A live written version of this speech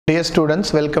Dear students,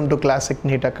 welcome to Classic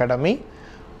NEET Academy.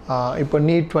 இப்போ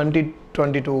NEET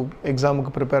 2022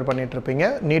 எக்ஸாமுக்கு prepare பண்ணிட்டு இருப்பீங்க.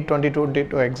 NEET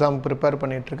 2022 எக்ஸாம் ப்ரிப்பேர்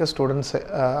பண்ணிட்டு இருக்க ஸ்டூடெண்ட்ஸ்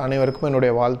அனைவருக்கும்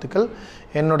என்னுடைய வாழ்த்துக்கள்.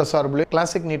 என்னோட சார்பில்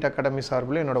Classic NEET Academy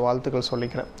சார்பில் என்னோட வாழ்த்துக்கள்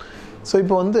சொல்லிக்கிறேன். ஸோ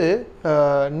இப்போ வந்து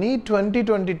NEET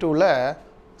 2022ல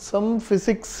சம்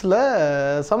ஃபிசிக்ஸில்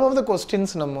சம் ஆஃப் த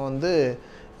கொஸ்டின்ஸ் நம்ம வந்து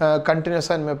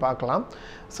கண்டினியூஸாக இனிமேல் பார்க்கலாம்.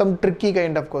 Some tricky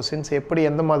kind of questions எப்படி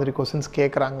எந்த மாதிரி கொஸ்டின்ஸ்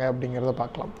கேட்குறாங்க அப்படிங்கிறத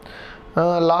பார்க்கலாம்.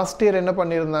 லாஸ்ட் இயர் என்ன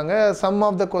பண்ணியிருந்தாங்க, சம்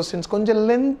ஆஃப் த கொஸ்டின்ஸ் கொஞ்சம்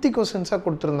லென்த்தி கொஸ்டின்ஸாக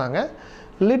கொடுத்துருந்தாங்க,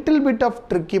 லிட்டில் பிட் ஆஃப்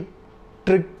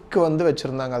ட்ரிக் வந்து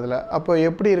வச்சுருந்தாங்க அதில். அப்போ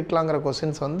எப்படி இருக்கலாங்கிற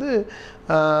கொஸ்டின்ஸ் வந்து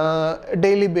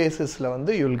டெய்லி பேசிஸில்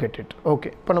வந்து யூல் கெட் இட்.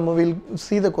 ஓகே, இப்போ நம்ம வில்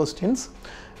சி த கொஸ்டின்ஸ்.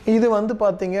 இது வந்து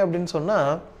பார்த்தீங்க அப்படின்னு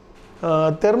சொன்னால்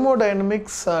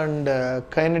thermodynamics and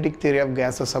kinetic theory of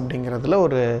gases அப்படிங்கிறதுல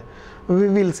ஒரு we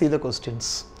will see the questions.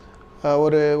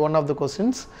 ஒரு one of the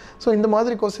questions. So இந்த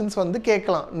மாதிரி கொஸ்டின்ஸ் வந்து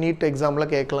கேட்கலாம், நீட் எக்ஸாமில்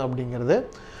கேட்கலாம் அப்படிங்கிறது.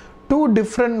 2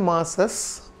 different masses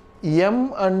m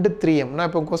and 3m. நான்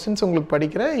இப்போ கொஸ்டின்ஸ் உங்களுக்கு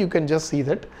படிக்கிறேன், you can just see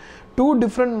that. 2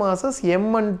 different masses m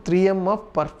and 3m of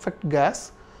perfect gas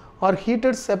are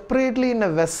heated separately in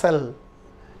a vessel.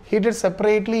 Heated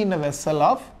separately in a vessel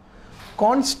of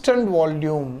constant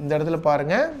volume. இந்த இடத்துல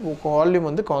பாருங்கள், volume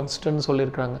வந்து constant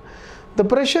சொல்லியிருக்காங்க. The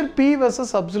pressure P versus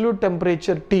absolute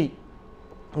temperature T.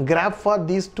 Graph for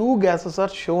these two gases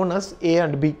are shown as A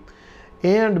and B.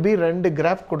 A and B ரெண்டு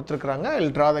graph கொடுத்துருக்குறாங்க.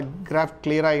 I'll draw the graph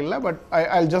clear-ஆ இல்லை, but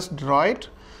I'll just draw it.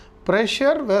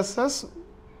 Pressure versus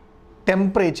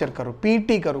temperature curve,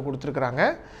 PT curve கொடுத்துருக்குறாங்க.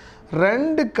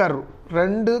 ரெண்டு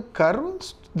curve,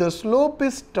 the slope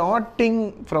is starting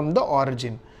from the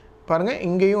origin. பாருங்கள்,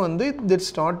 இங்கேயும் வந்து it's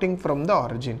starting from the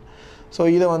origin. So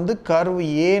இதை வந்து கர்வ்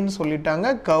ஏன்னு சொல்லிட்டாங்க,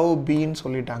 கர்வ் பின்னு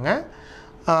சொல்லிட்டாங்க.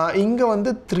 இங்கே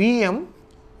வந்து 3m,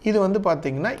 இது வந்து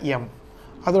பார்த்திங்கன்னா m,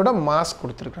 அதோட மாஸ்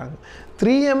கொடுத்துருக்காங்க.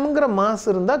 3mங்கிற மாஸ்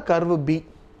இருந்தால் கர்வ் பி,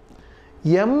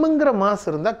 mங்கிற மாஸ்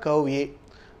இருந்தால் கர்வ் ஏ.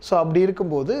 ஸோ அப்படி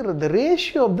இருக்கும்போது இந்த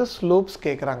ரேஷியோ ஆஃப் த ஸ்லோப்ஸ்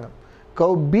கேட்குறாங்க,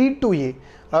 கர்வ் பி டு ஏ,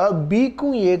 அதாவது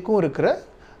பிக்கும் ஏக்கும் இருக்கிற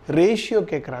ரேஷியோ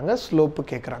கேட்குறாங்க, ஸ்லோப்பு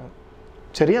கேட்குறாங்க.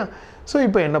 சரியா? ஸோ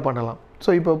இப்போ என்ன பண்ணலாம்?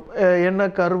 ஸோ இப்போ என்ன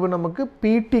கர்வு நமக்கு?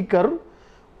 பிடி கர்வ்,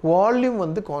 வால்யூம்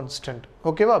வந்து கான்ஸ்டன்ட்.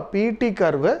 ஓகேவா? பிடி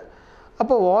கர்வு,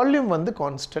 அப்போ வால்யூம் வந்து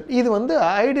கான்ஸ்டன்ட். இது வந்து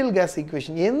ஐடியல் கேஸ்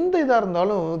ஈக்குவேஷன். எந்த இதாக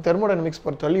இருந்தாலும் தெர்மோடைனமிக்ஸ்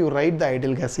பொறுத்தவரை you right the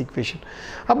ideal case equation.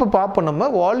 அப்போ பார்ப்போம்,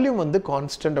 நம்ம வால்யூம் வந்து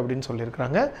கான்ஸ்டன்ட் அப்படின்னு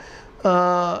சொல்லியிருக்கிறாங்க.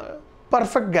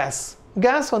 பர்ஃபெக்ட்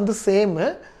கேஸ் வந்து சேமு,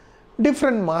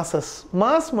 டிஃப்ரெண்ட்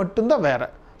மாஸ் மட்டும்தான் வேறு.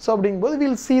 ஸோ அப்படிங்கும்போது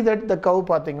will see that the curve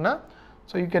பார்த்தீங்கன்னா,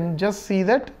 so you can just see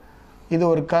that இது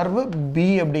ஒரு கர்வு B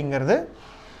அப்படிங்கிறது.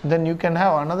 Then you can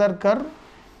have another curve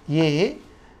A.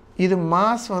 இது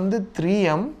மாஸ் வந்து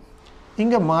 3m,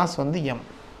 இங்கே மாஸ் வந்து m.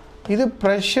 இது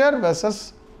pressure versus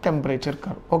temperature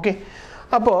curve. Okay,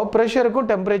 அப்போது ப்ரெஷருக்கும்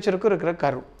டெம்பரேச்சருக்கும் இருக்கிற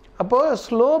கர்வ். அப்போது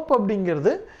ஸ்லோப்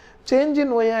அப்படிங்கிறது change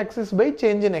in Y axis by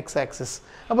change in X axis.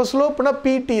 அப்போ ஸ்லோப்னா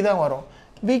பிடி தான் வரும்.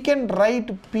 we can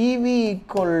write PV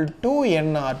equal to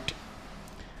NRT.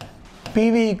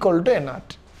 PV equal to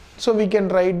NRT. So we can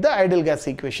write the ideal gas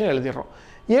equation.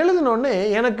 எழுதினோடனே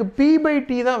எனக்கு P by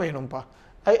T தான் வேணும்ப்பா.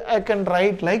 I can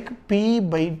write like P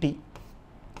by T,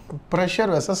 pressure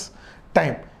versus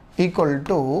time, equal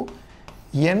to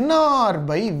NR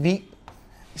by V.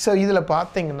 So இதில்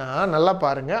பார்த்தீங்கன்னா நல்லா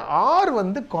பாருங்கள், R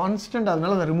வந்து constant,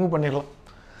 அதனால அதை remove பண்ணிடலாம்.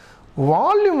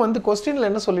 வால்யூம் வந்து கொஸ்டினில்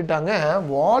என்ன சொல்லிட்டாங்க,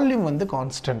 வால்யூம் வந்து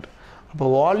கான்ஸ்டன்ட், அப்போ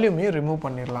வால்யூமையும் ரிமூவ்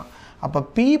பண்ணிடலாம். அப்போ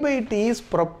P by T is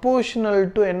proportional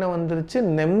to என்ன வந்துருச்சு,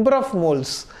 நம்பர் ஆஃப்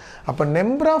மோல்ஸ். அப்போ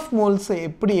நம்பர் ஆஃப் மோல்ஸை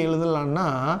எப்படி எழுதலான்னா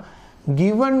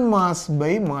given mass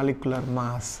by molecular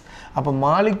mass. அப்போ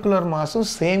மாலிகுலர் மாஸும்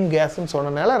சேம் கேஸ்ன்னு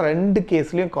சொன்னனால ரெண்டு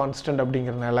கேஸ்லேயும் கான்ஸ்டன்ட்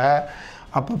அப்படிங்கிறனால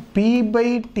அப்போ P by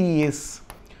T is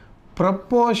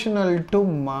proportional to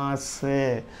mass.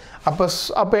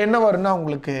 அப்போ என்ன வரும்னா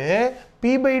உங்களுக்கு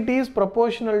P by T is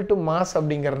proportional to mass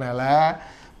அப்படிங்கிறனால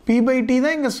P by T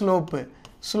தான் இங்கே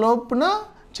ஸ்லோப்புனா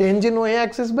change in Y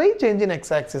axis by change in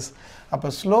X axis. அப்போ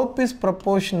slope is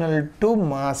proportional to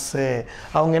mass.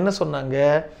 அவங்க என்ன சொன்னாங்க,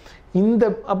 இந்த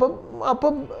அப்போ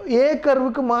ஏ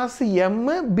கர்வுக்கு மாஸ் m,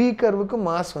 பி கர்வுக்கு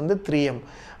மாஸ் வந்து 3m.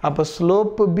 அப்போ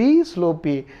ஸ்லோப்பு பி, ஸ்லோப்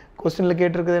ஏ. கொஸ்டினில்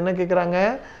கேட்டிருக்குது என்ன கேட்குறாங்க,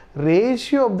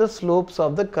 ratio of the slopes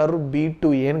of the curve B to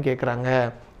ஏன்னு கேட்குறாங்க.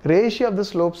 Ratio of the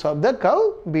slopes of the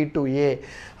curve B to ஏ.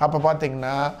 அப்போ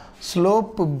பார்த்தீங்கன்னா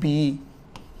ஸ்லோப்பு பி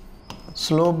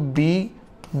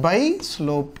பை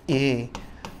ஸ்லோப் ஏ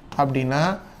அப்படின்னா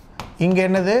இங்கே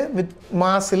என்னது வித்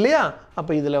மாஸ் இல்லையா?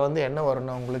 அப்போ இதில் வந்து என்ன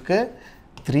வரும்னா உங்களுக்கு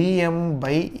 3m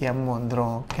by m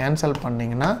வந்துடும். கேன்சல்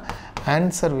பண்ணிங்கன்னா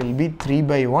answer will be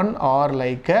 3/1 R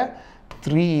like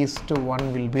 3:1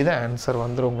 will be the answer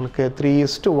வந்துரும் உங்களுக்கு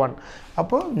 3:1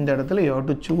 அப்போ இந்த இடத்துல you have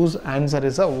to choose answer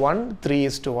is a 1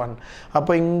 3:1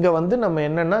 அப்போ இங்க வந்து நம்ம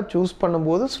என்னன்னா choose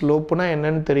பண்ணும்போது ஸ்லோப்னா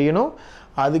என்னன்னு தெரியணும்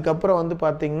அதுக்கப்புறம் வந்து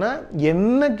பாத்தீங்கன்னா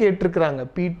என்ன கேட்டிருக்காங்க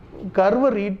கர்வ்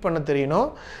ரீட் பண்ண தெரியணும்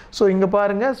சோ இங்க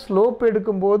பாருங்க ஸ்லோப்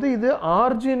எடுக்கும்போது இது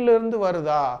ஆரிஜின்ல இருந்து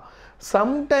வருதா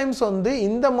sometimes வந்து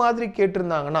இந்த மாதிரி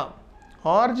கேட்டிருந்தாங்கனா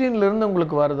ஆரிஜின்ல இருந்து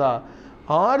உங்களுக்கு வருதா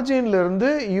ஆரிஜின்ல இருந்து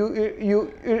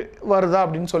வருதா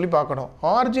அப்படினு சொல்லி பார்க்கணும்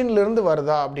ஆரிஜின்ல இருந்து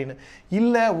வருதா அப்படினு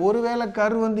இல்ல ஒருவேளை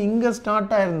கர்வ் வந்து இங்க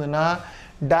ஸ்டார்ட் ஆயிருந்தனா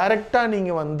டைரக்ட்டா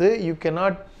நீங்க வந்து you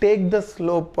cannot take the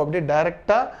slope அப்படியே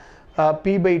டைரக்ட்டா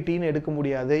p/t ன்னு எடுக்க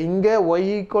முடியாது இங்க y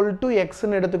 = x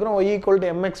ன்னு எடுத்துக்கறோம் y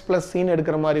 = mx + c ன்னு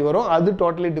எடுக்கிற மாதிரி வரும் அது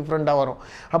டோட்டலி டிஃபரண்டா வரும்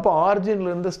அப்ப ஆரிஜின்ல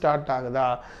இருந்து ஸ்டார்ட் ஆகுதா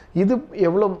இது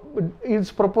எவ்வளவு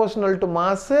it's proportional to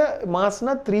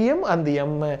massனா 3m and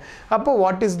m அப்ப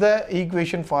what is the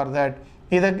equation for that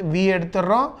இத v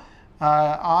எடுத்துறோம்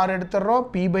r எடுத்துறோம்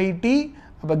p/t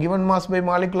அப்ப given mass by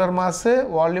molecular mass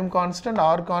volume constant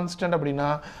r constant அப்படினா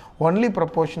only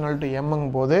proportional to m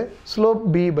ங்கும்போது slope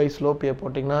b by slope a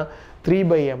போடிங்கனா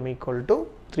 3/m =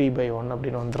 3/1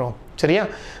 அப்படினு வந்துரும் சரியா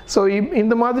so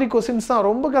இந்த மாதிரி questions தான்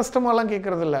ரொம்ப கஷ்டமாலாம்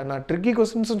கேக்குறது இல்ல நான் ட்ரிக்கி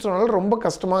क्वेश्चंस சொன்னால ரொம்ப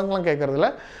கஷ்டமாலாம் கேக்குறது இல்ல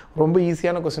ரொம்ப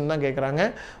ஈஸியான क्वेश्चन தான் கேக்குறாங்க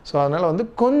சோ அதனால வந்து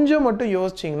கொஞ்சம் மட்டும்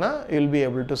யோசிச்சீங்கனா you will be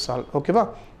able to solve ஓகேவா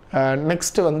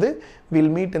next வந்து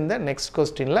we'll meet in the next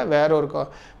question ல வேற ஒரு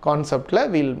கான்செப்ட்ல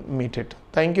we'll meet it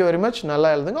thank you very much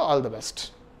நல்லா எழுதுங்க all the best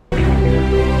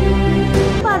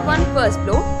Part 1 first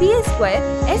floor PS Square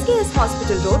SKS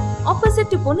Hospital Road opposite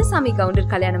to Ponusami Counter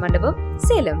Kalyana Mandapam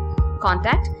Salem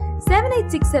contact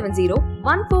 78670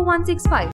 14165